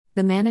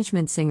The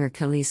management singer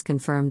Kelis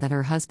confirmed that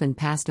her husband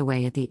passed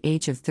away at the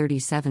age of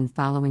 37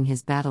 following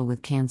his battle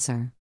with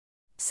cancer.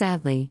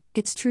 Sadly,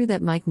 it's true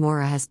that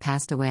Mora has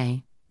passed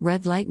away,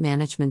 Red Light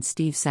Management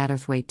Steve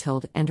Satterthwaite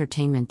told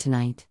Entertainment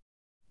Tonight.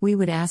 We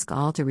would ask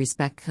all to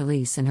respect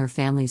Kelis and her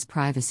family's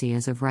privacy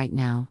as of right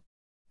now.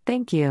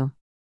 Thank you.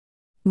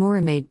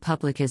 Mora made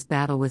public his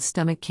battle with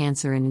stomach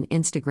cancer in an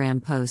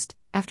Instagram post,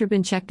 after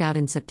being checked out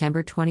in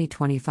September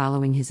 2020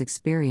 following his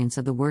experience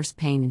of the worst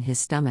pain in his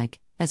stomach,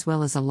 as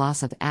well as a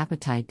loss of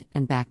appetite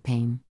and back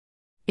pain.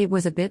 It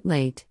was a bit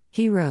late,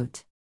 he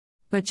wrote.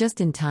 But just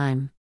in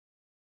time.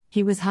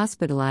 He was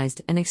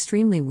hospitalized and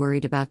extremely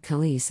worried about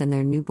Kelis and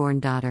their newborn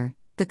daughter,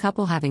 the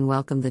couple having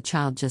welcomed the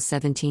child just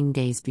 17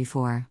 days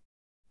before.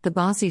 The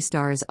bossy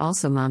star is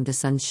also mom to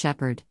sons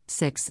Shepherd,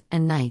 6,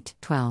 and Knight,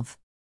 12.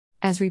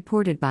 As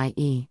reported by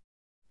E!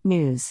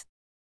 News.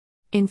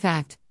 In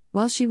fact,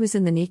 while she was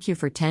in the NICU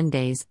for 10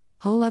 days,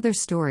 whole other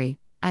story,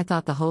 I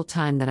thought the whole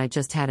time that I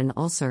just had an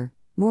ulcer,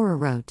 Mora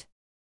wrote.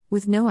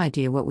 With no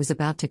idea what was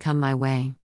about to come my way.